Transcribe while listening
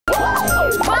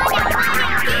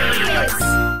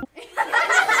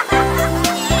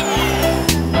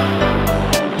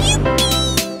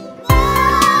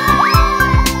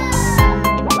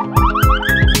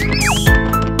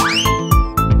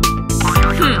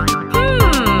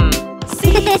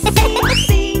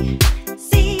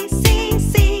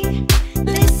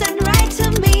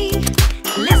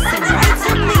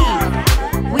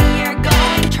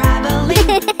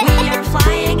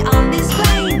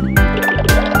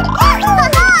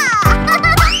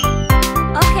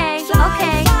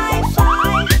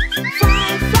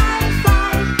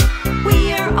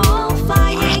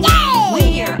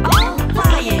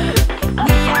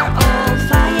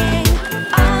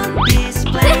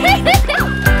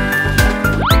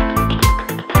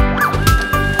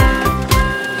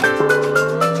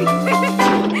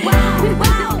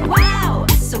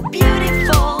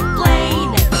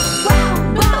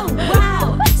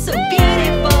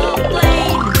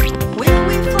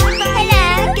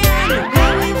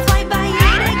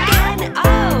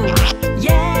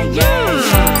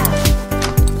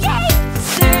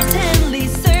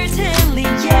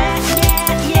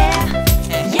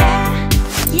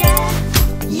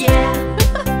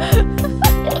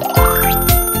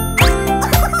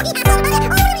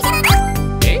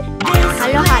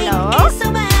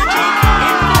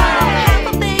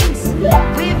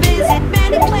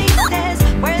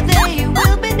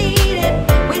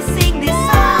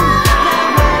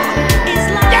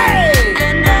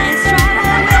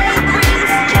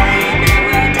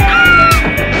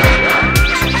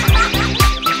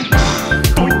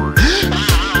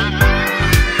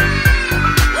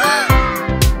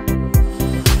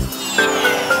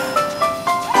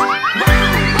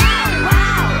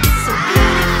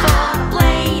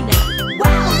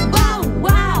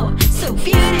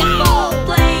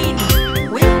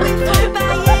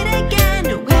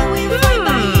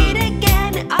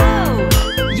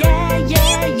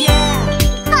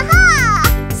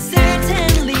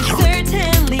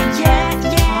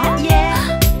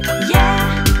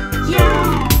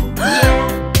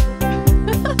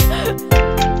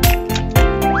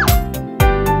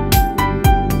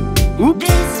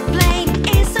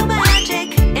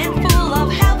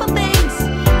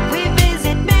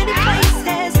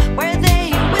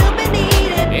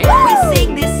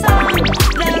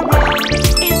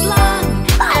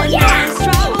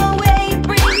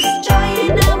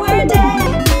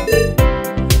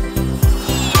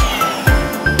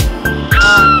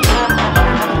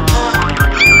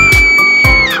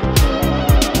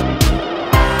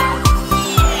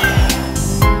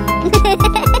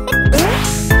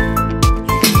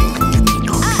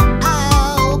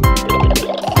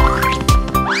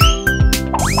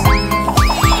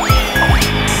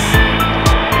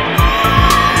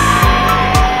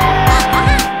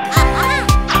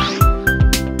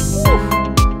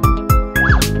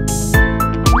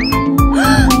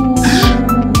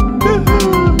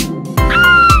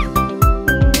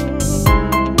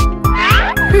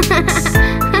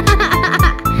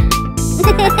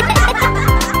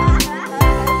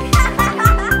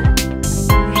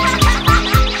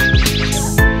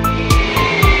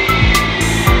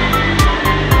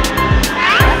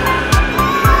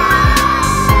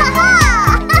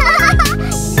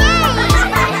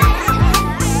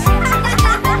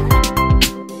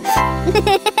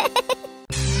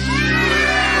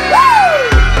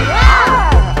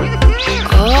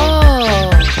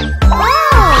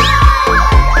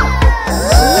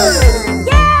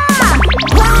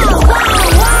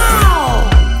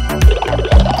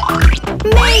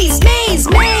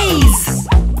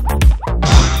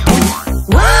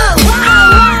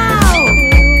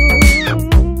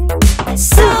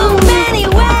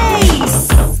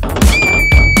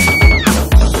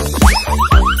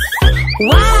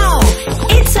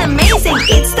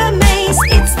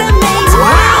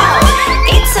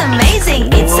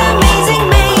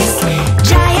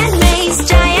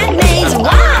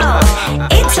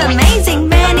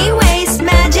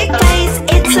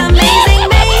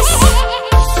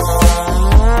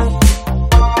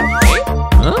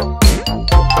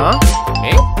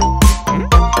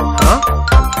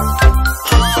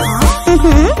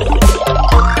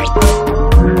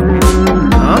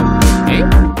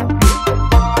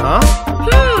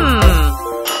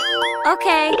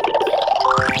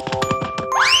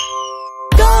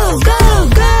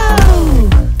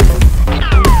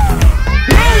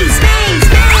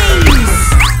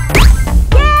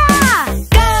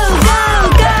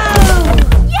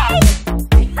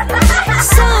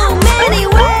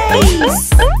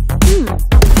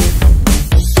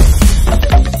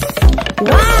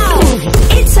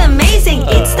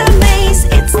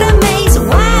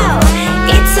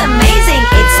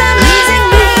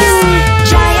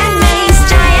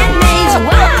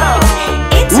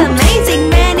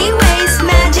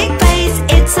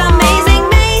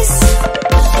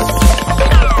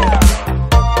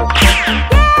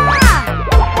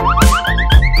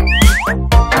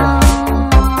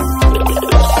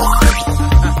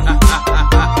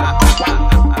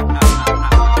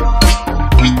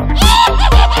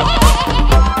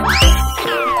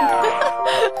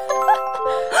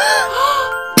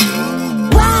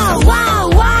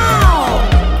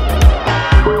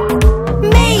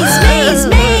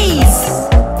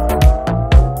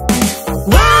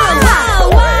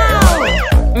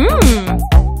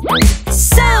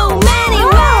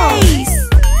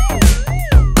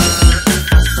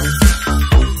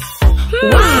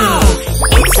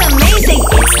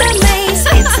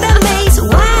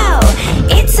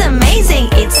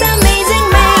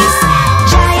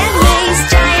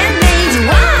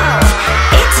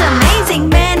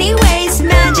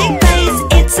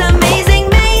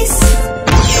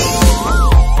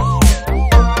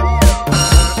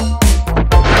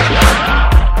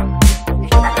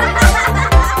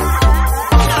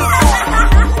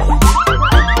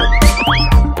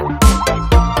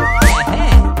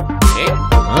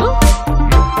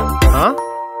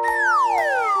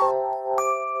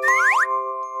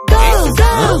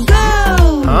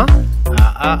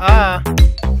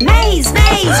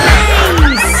Maze, maze,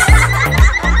 maze.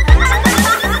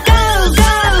 Go,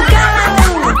 go, go.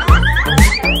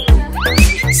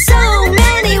 So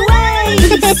many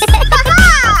ways.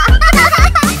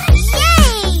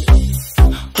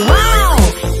 Wow,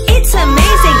 it's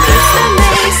amazing. It's the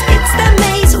maze. It's the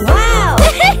maze. Wow,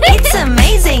 it's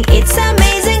amazing. It's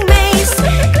amazing maze.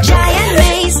 Giant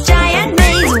maze, giant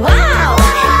maze. Wow,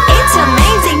 it's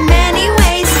amazing. Many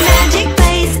ways. Magic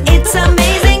maze. It's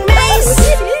amazing maze.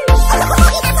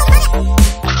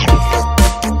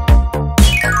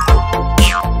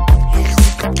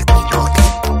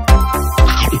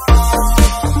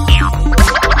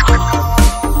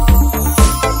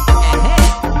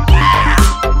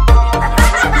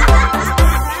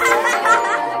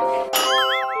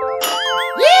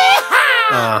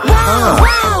 Wow,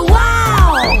 wow,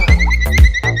 wow.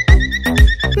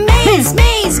 Maze,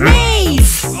 maze,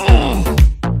 maze.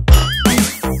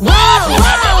 Wow,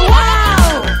 wow,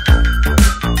 wow.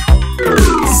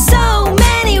 So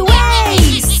many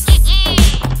ways.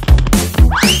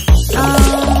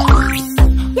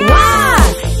 Wow,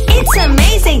 it's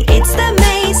amazing. It's the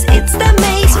maze. It's the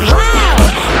maze. Wow,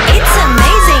 it's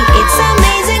amazing. It's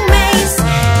amazing maze.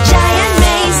 Giant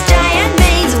maze, giant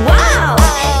maze. Wow,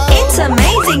 it's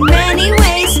amazing. Many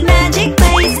ways. Magic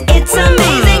maze. It's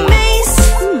amazing maze.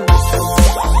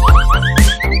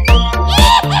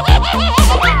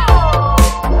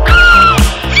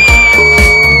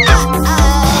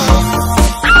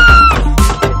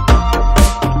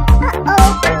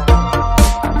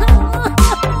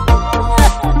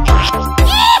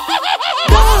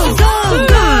 Go, go,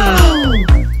 go.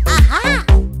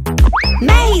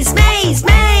 Maze, maze,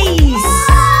 maze.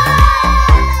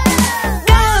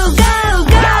 Go, go,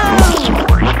 go.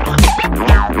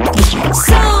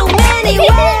 So many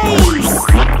ways.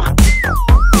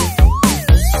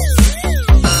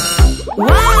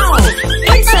 Wow,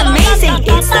 it's amazing.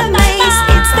 It's the maze.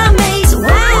 It's the maze.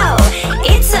 Wow,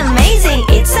 it's amazing.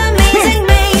 It's amazing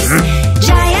maze.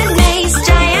 Giant maze,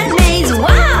 giant maze.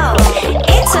 Wow,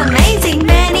 it's amazing.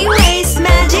 Many ways.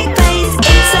 Magic maze.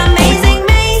 It's amazing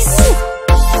maze.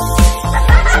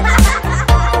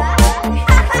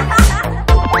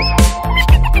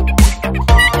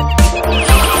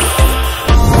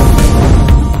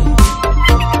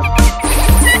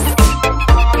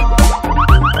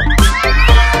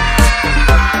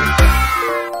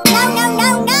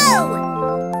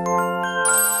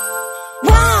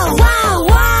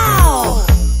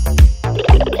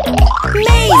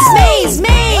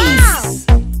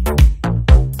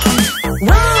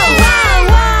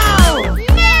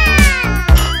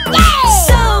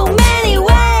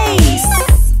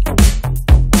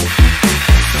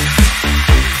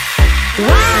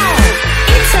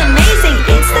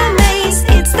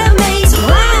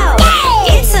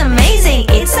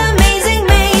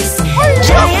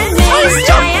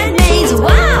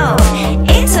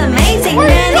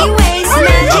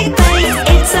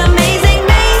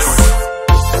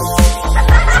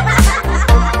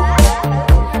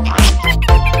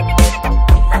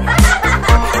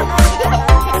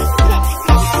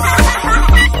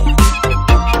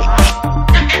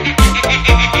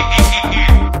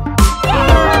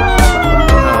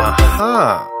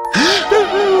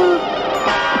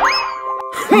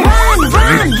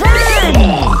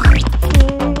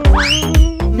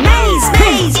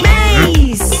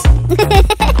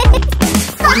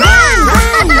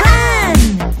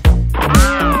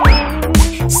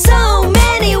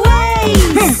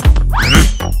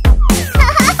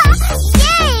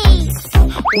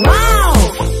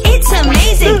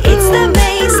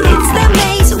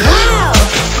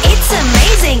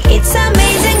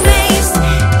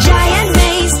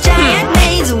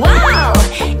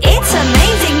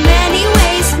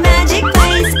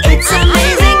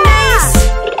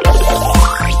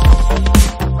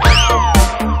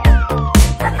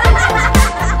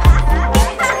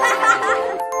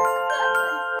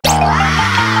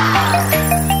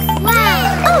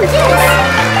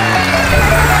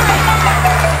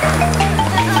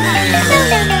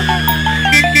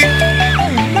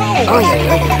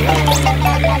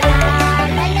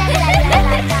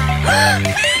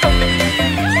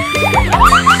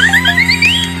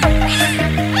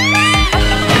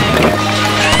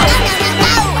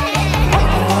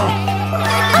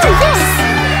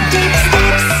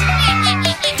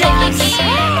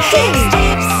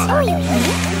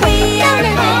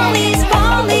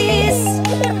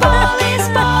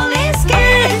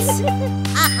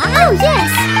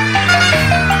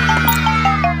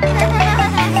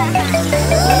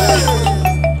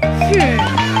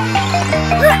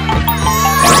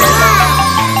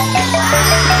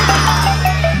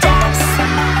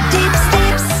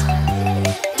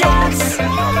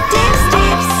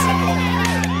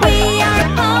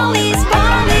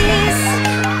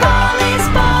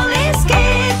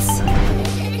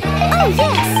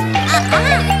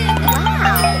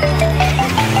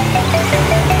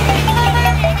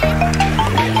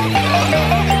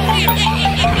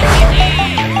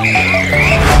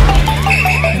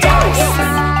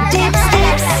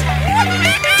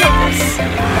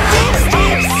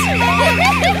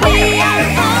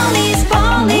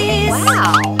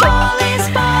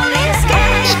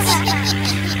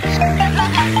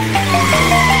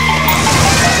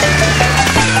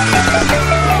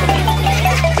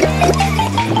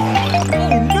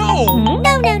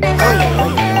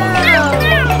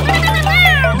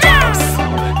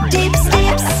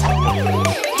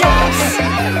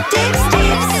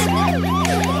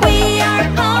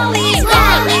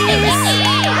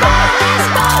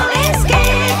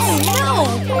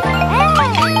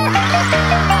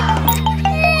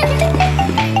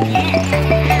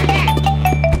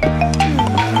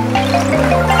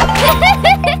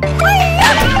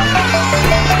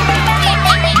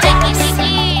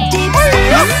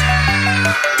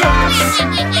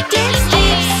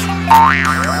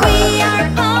 We are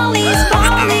Polly's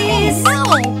Polly's.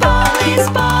 Polly's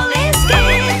Polly's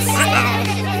kids.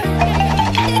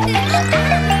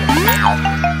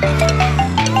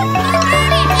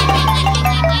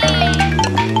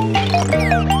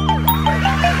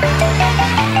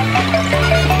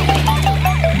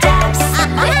 Dabs,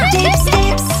 dips,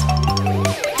 dips.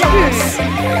 Dabs,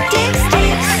 dips,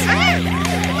 dips.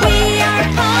 We are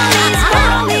Polly's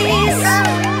Polly's.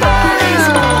 Polly's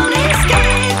Polly's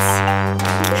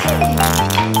kids.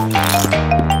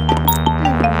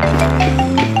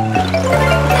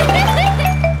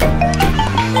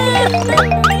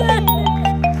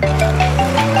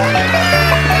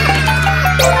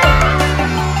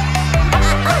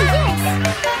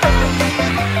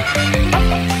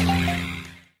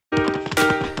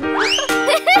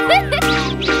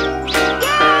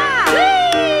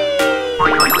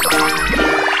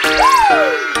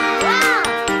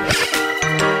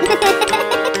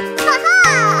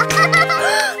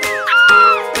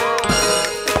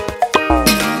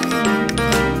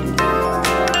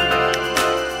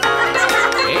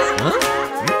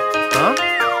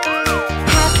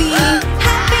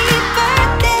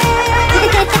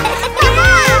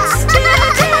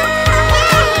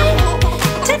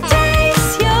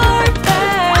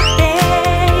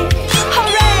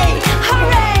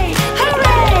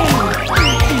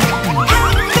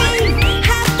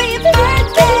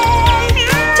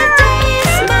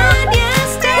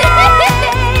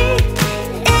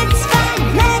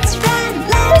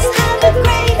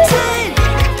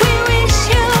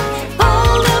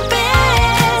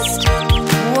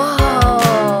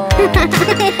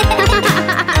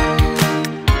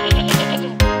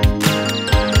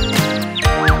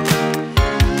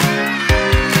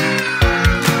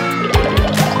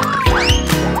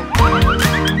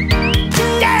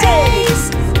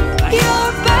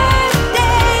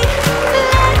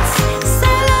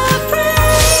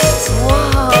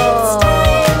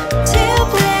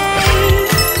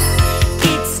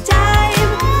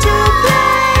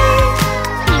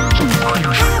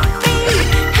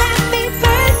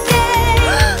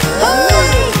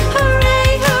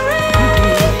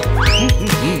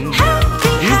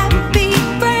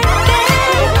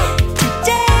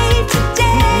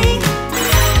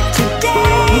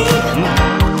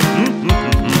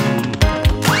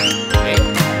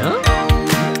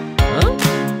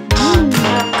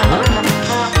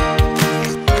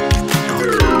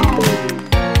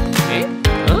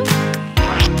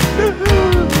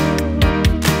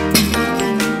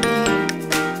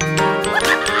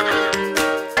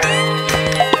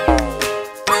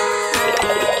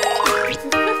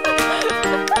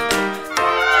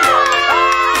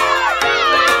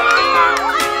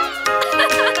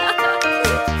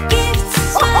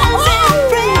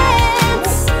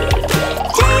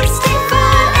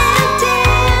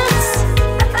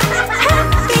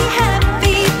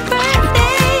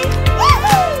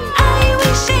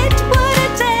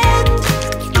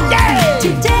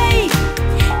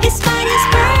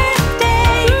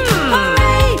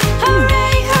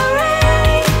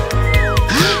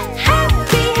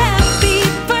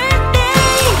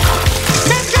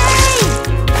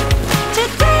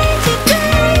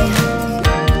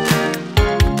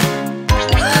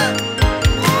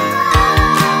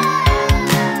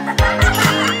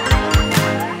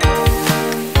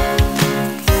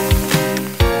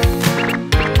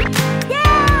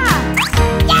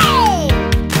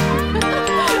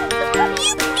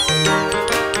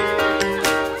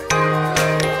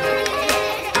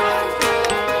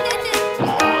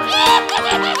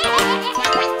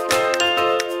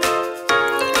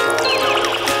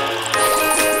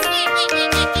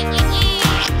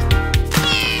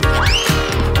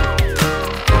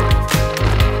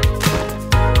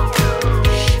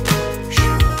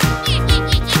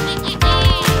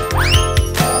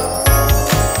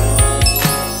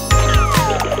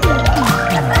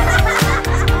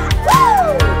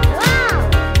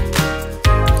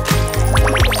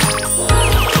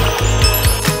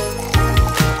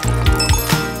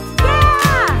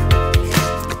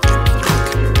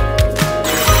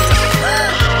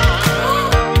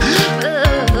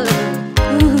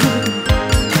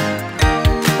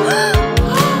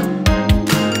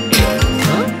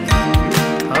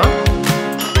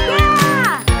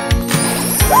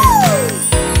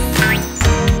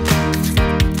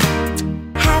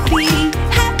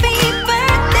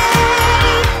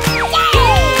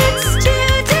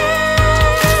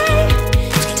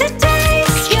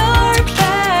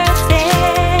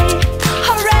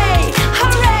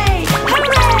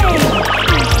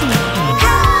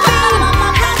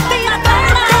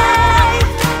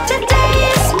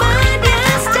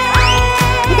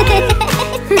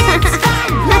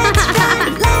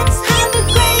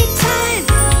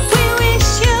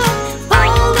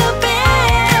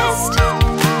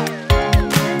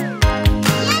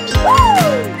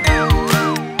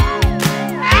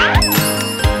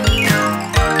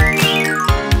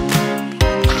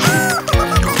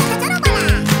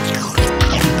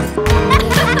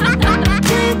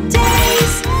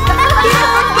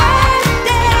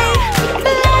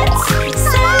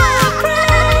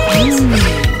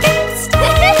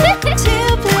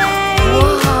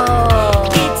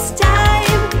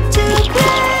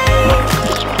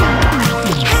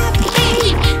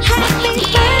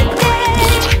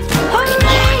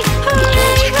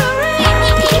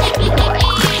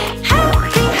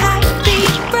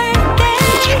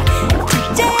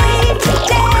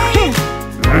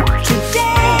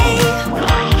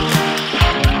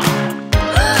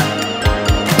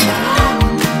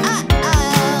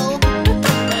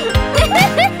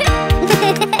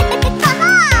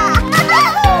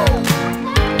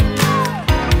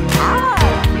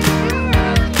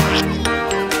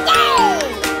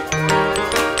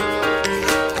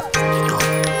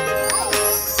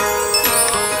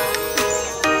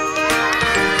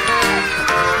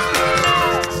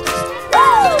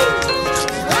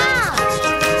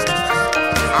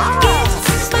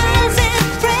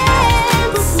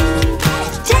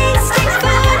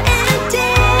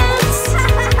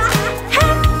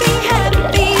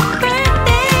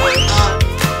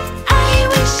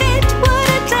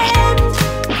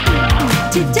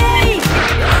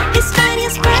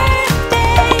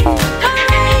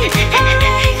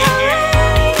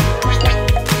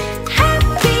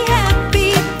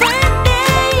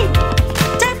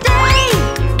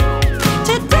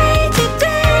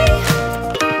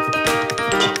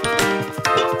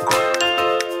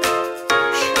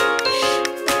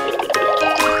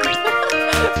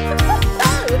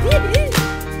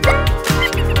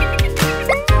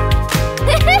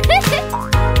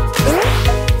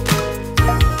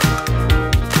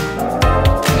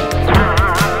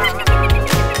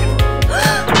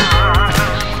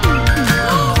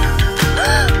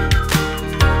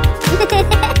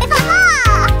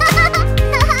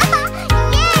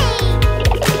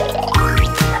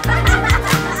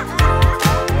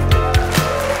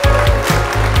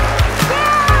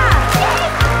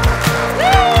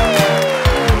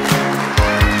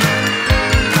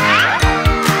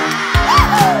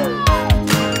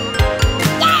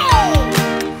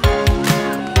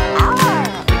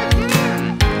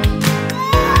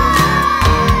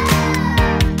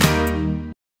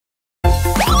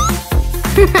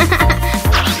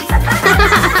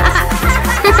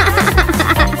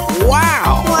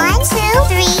 Wow! 1, 2,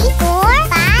 3, 4,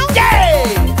 5.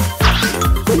 Yay!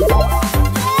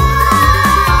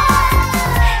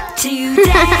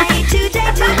 Today,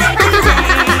 today, today, today.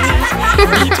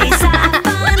 Each day's a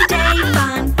fun day,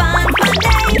 fun, fun, fun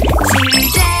day.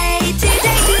 Today,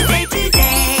 today, today,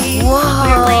 today. Whoa.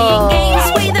 We're playing games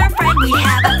with our friend. We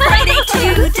have a play date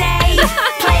today.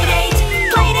 Play date,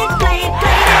 play date, play,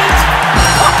 play date.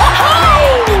 Hooray,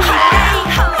 hooray,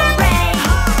 hooray.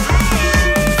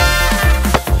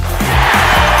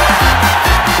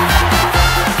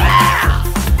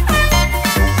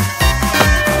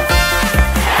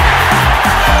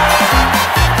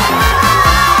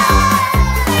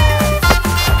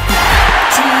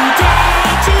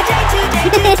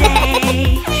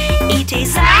 Today, each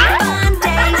day's a fun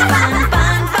day, fun,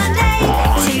 fun, fun day.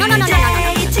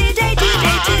 Today,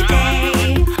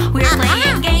 we're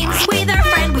playing games with our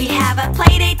friend. We have a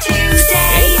play date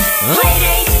today. Play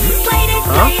date, play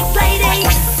date, play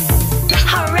date.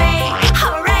 Hooray,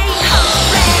 hooray,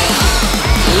 hooray.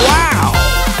 Wow!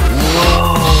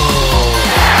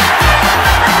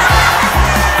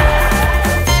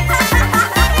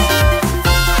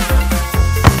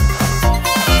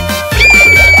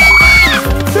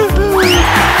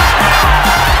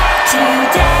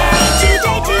 Today.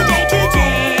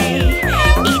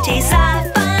 Each day's a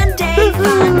fun day,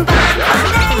 fun, fun, fun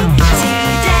day.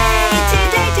 Today.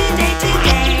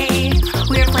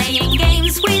 We're playing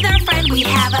games with our friend. We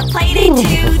have a play date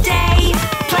today.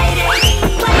 Play date,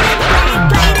 play date,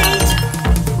 play date.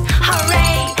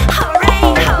 Hooray, hooray,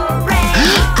 hooray.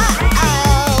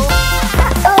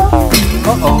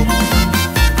 Uh-oh.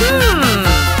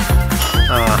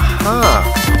 Uh-huh.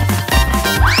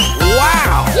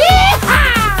 Wow!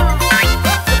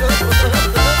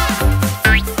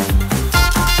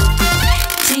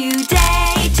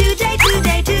 Today.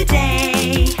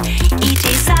 Each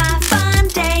day's a fun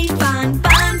day, fun,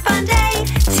 fun, fun day.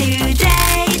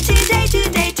 Today.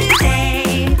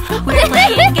 We're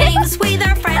playing games with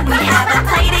our friend. We have a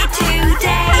play date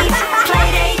today. Play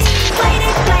date, play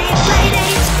date, play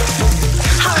date.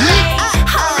 Hooray,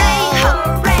 hooray,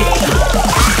 hooray.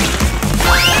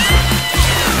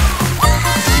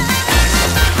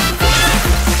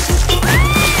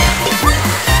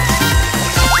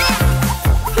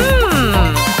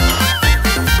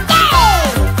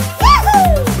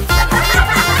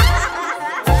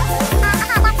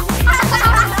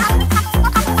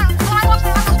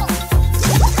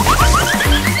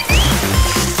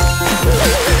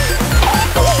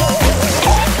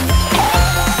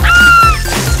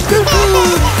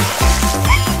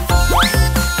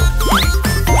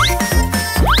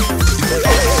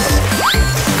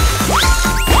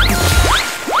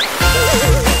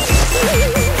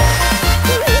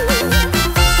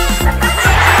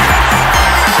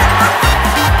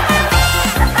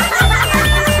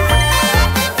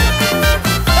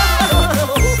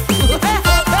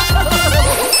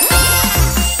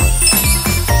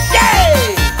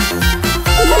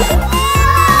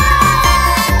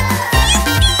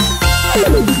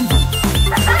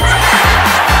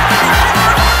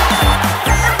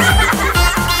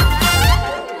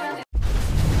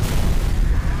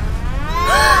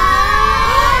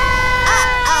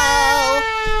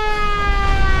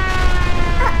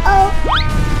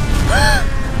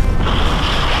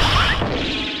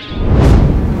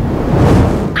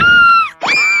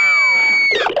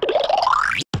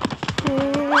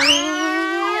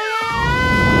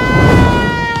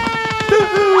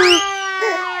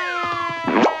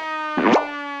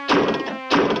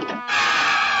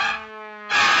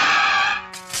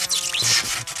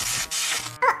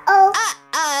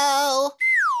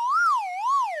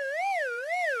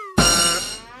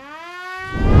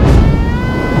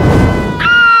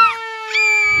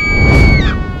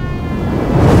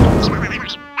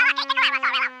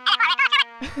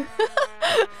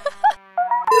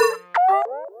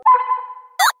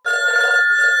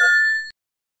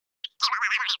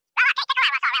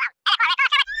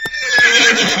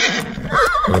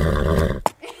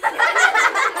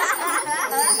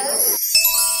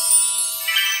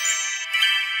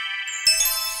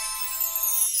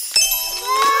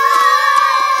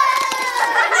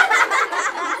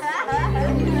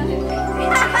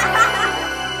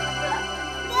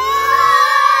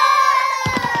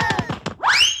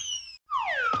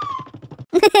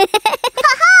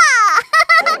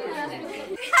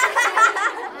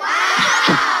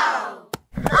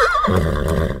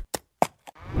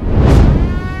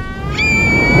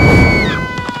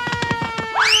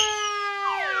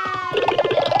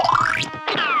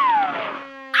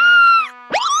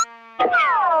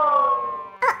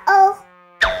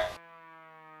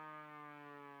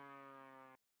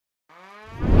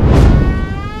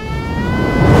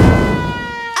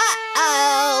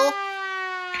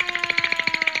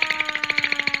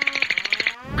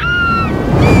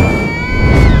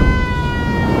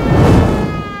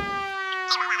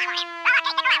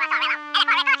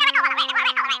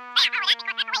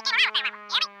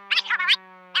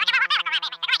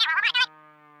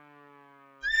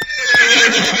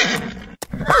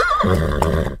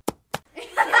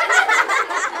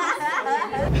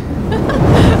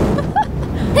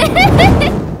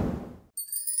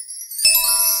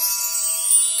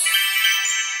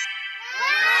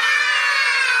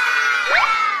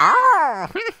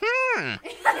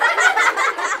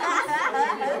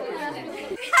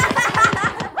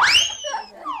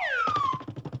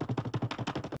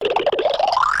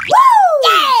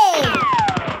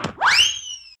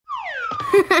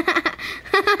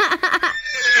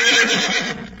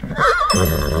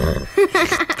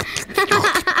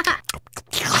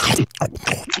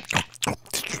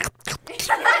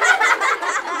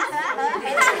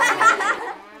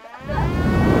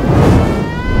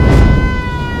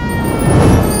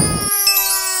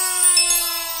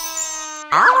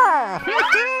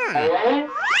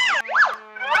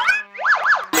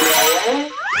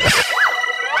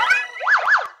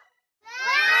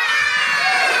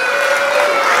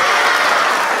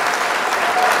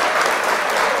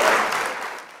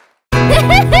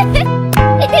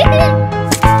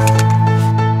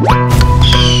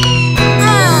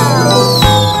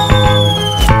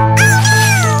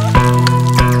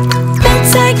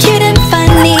 Beds are cute and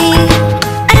funny,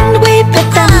 and we pet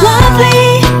them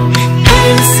lovely.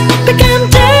 Hands become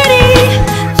dirty,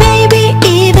 maybe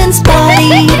even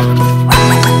spotty.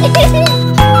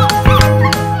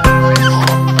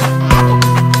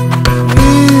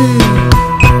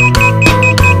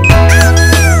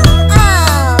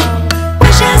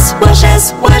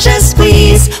 Wash us,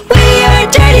 please. We are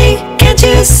dirty, can't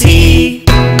you see?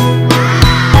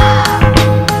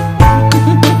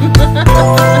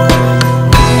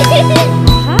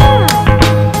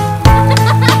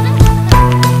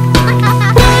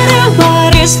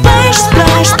 Water, splash,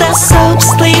 splash. The soap,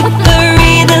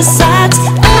 slippery, the socks.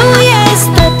 Oh yes,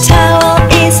 the towel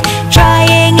is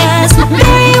drying us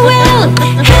very well.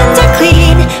 Hands are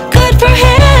clean, good for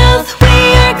health. We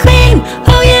are clean,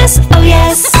 oh yes, oh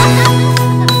yes.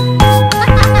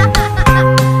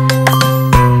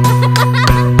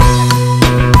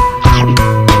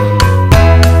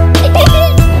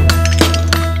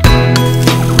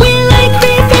 We like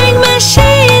repairing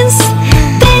machines.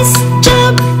 This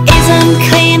job isn't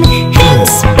clean,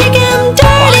 hence we get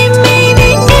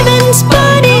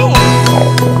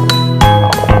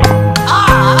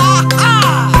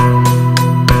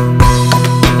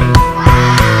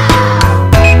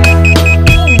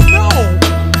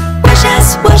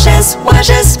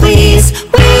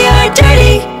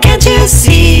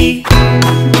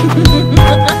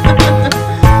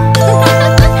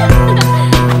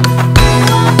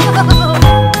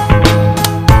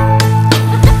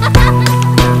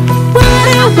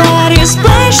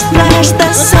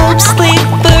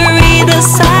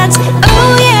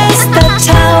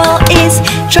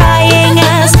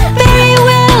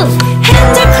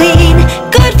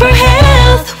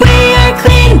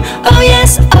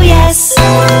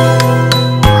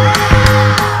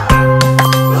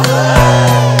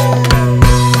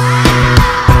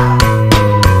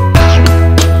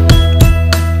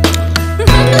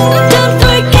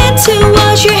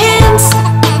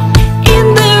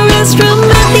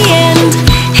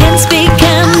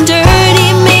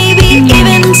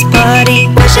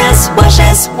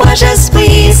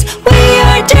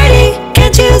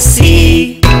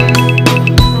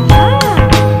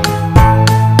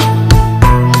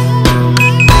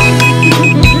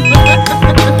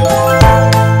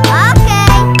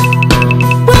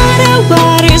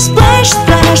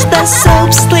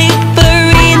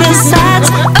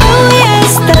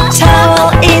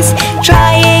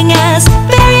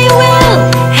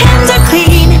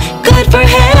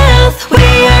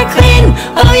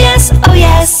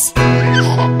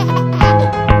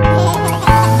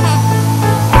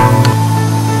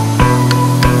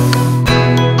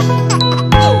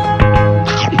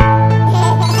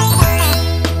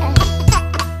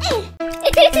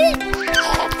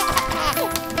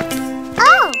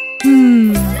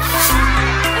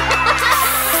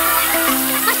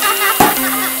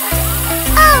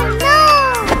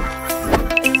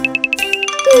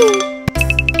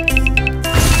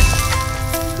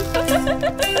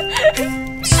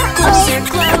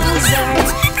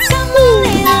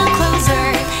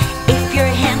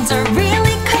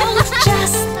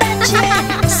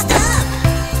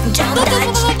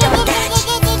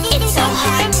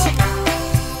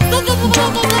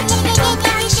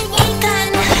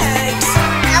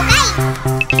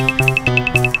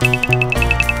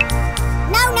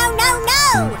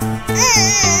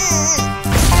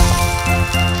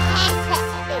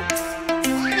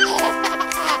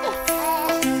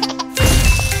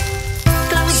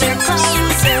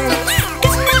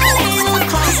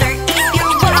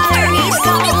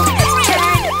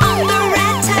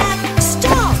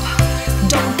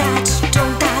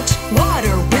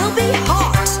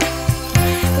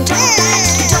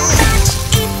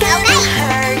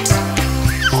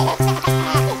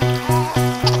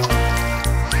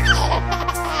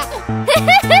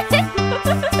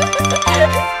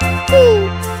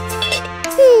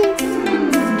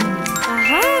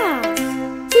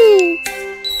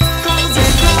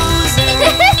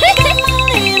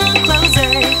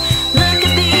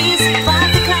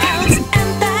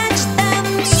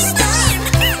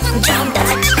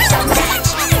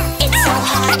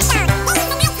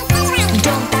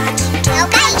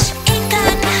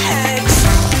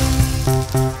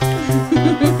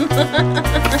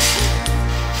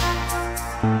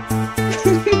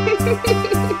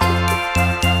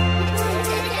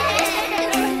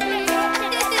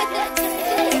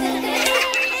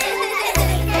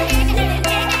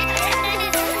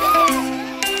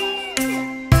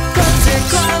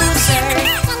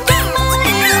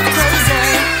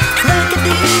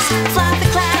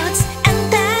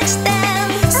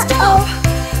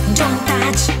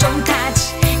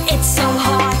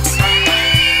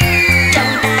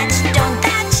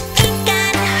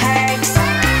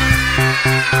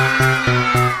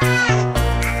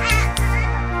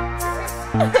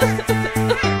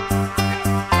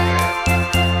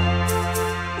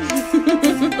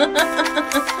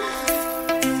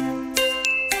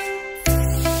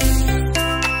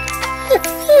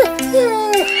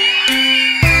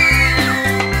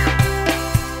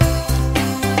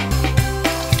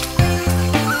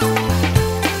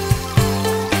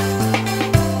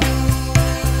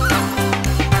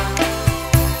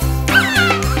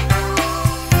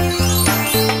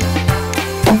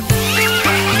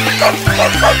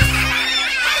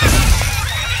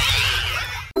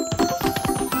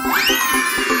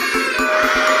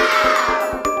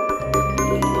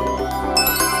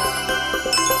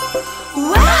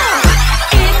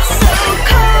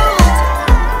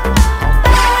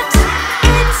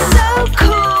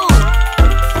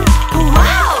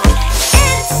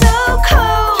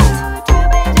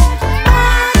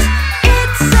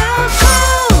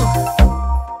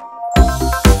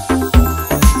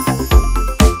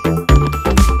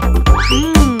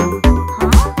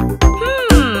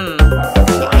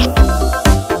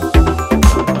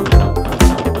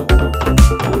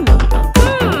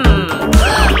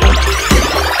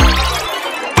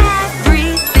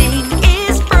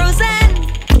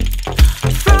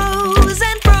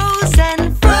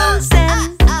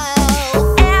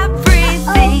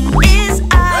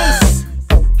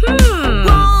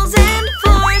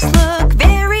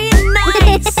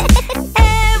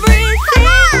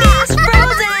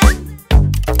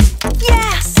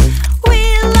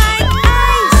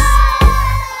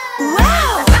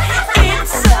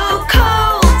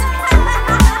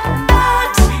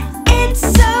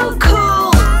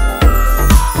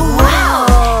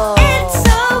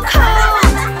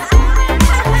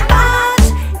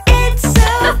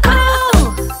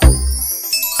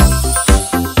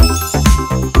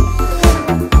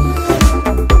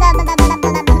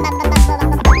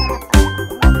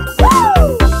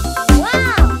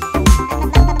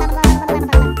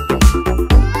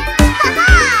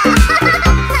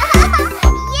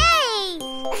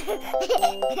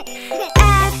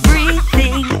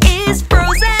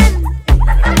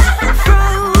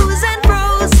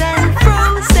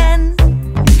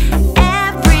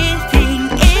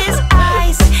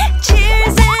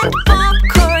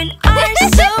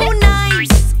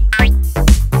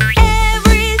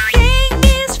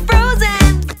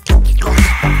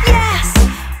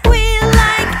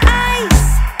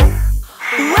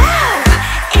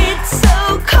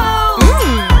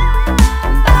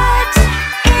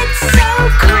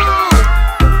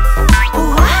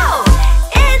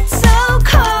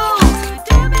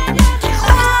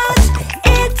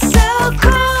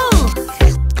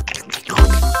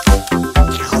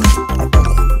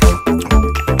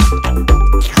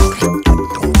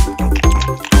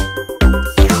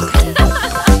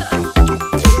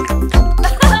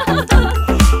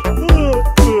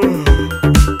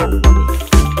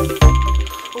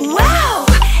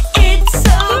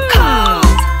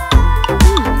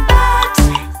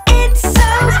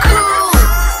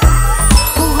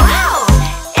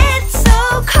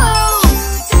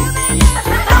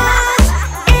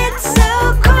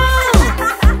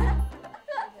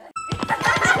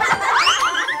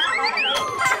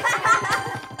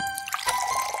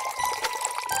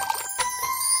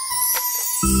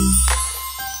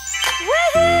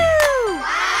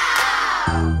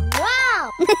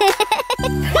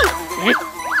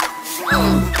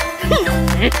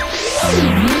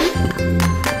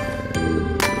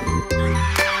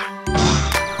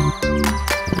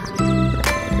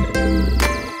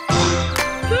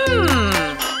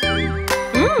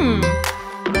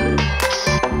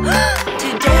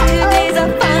Today's a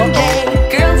fun day.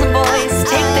 Girls and boys,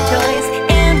 take the toys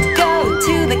and go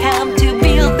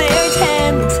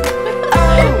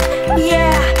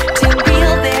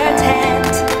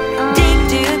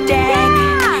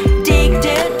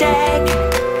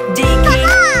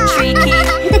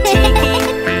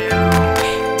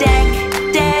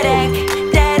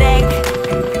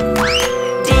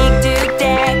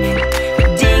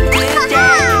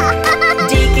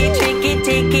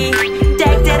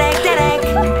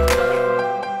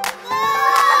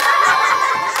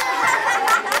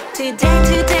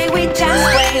Today we just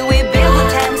play. We build a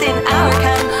tent in our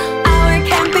camp. Our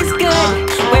camp is good.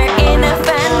 We're in a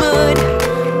fun mood.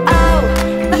 Oh,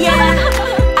 yeah,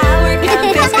 our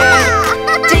camp is good.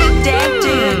 Dig, dig,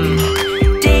 dig.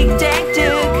 Dig, dig,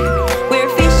 dig. We're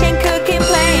fishing, cooking,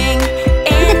 playing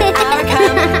in our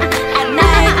camp. At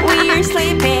night we are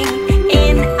sleeping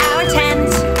in our tent.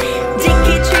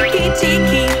 Dicky, tricky,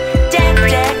 tiki. Deck,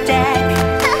 deck, deck.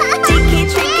 Dicky,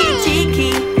 tricky,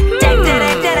 tiki. Deck,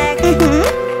 deck, deck, deck.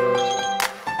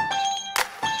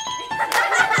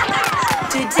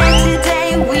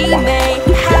 Today we may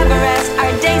have a rest.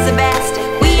 Our days are best.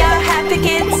 We are happy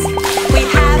kids. We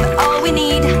have all we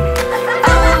need.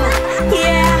 Oh,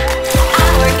 yeah,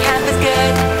 our camp is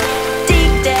good.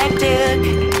 Dig, dag, dug.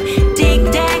 Dig,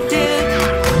 dag, dug.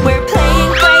 We're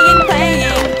playing, playing,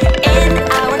 playing in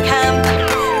our camp.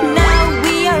 Now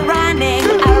we are running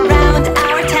around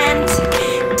our tent.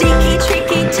 Dicky,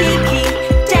 tricky, tiki.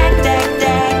 Dag, dag,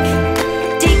 dag.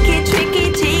 Dicky, tricky,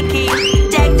 tiki.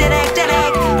 Dag, dag, dag, dag.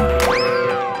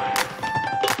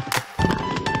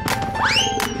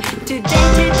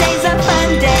 Today's a fun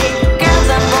day. Girls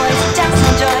and boys just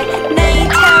enjoy.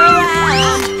 Nature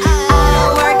around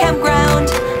our campground.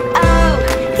 Oh,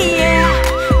 yeah,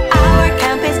 our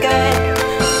camp is good.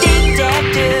 Dig, dag,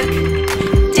 dug.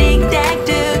 Dig, dag,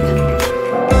 dug.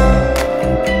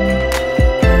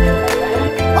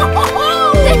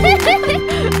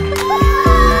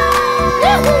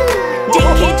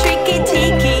 Dicky, tricky,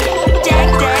 tiki. Dag,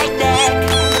 dag, dag.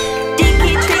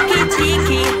 Dicky, tricky,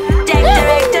 tiki. Dag,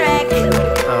 dag, dag.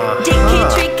 Dicky,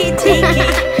 tricky, tiki.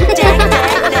 Dag,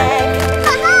 dag, dag.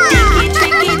 Dicky,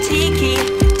 tricky, tiki.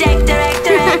 Dag, dag,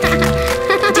 dag.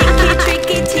 Dicky,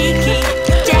 tricky, tiki.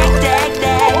 Dag, dag,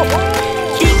 dag.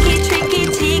 Dicky, tricky,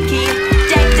 tiki.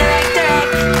 Dag, dag, dag.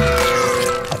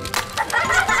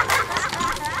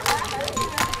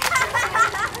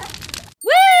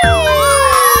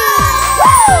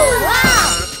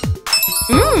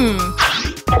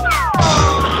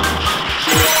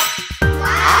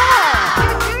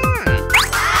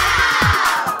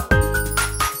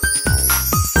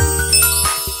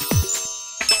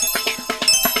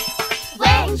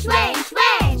 Swange, swange,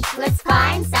 swange. Let's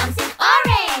find something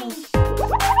orange.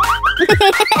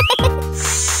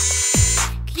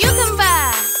 Cucumber.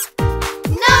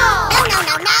 No. No, no,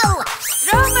 no, no.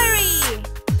 Strawberry.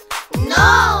 No.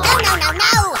 No, no, no,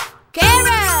 no.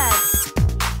 Carrot.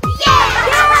 Yeah.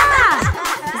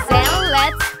 Then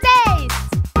let's taste.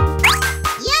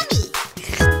 Yummy.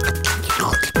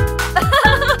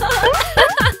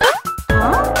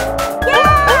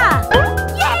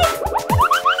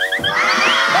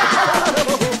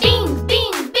 Bing,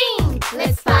 bing, bing.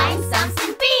 Let's find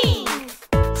something pink.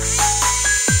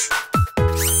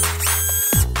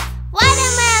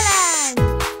 Watermelon.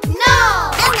 No.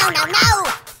 No, no, no, no.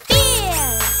 Pear.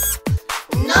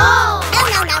 No. No,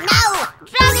 no, no, no.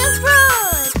 Dragon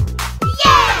fruit.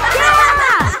 Yeah.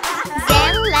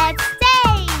 Then let's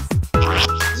taste.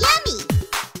 Yummy.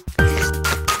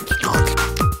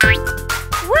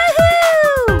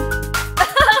 Woohoo!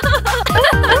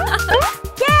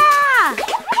 Yeah!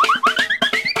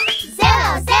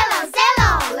 Zello, zello, zello.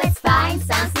 Let's find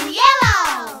something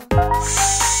yellow.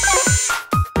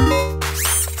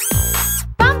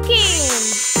 Pumpkin.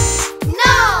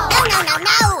 No. No, no, no,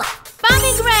 no.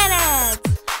 Pomegranate.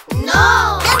 No.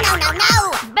 No, no, no, no.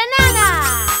 Banana.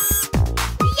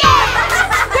 Yeah.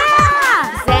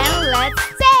 Then let's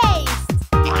taste.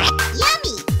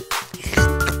 Yummy.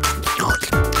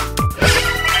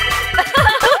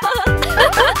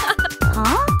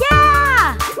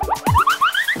 Yeah!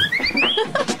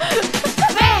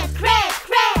 Red, red,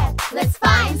 red. Let's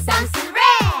find something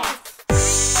red.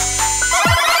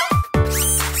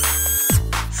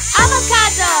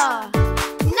 Avocado.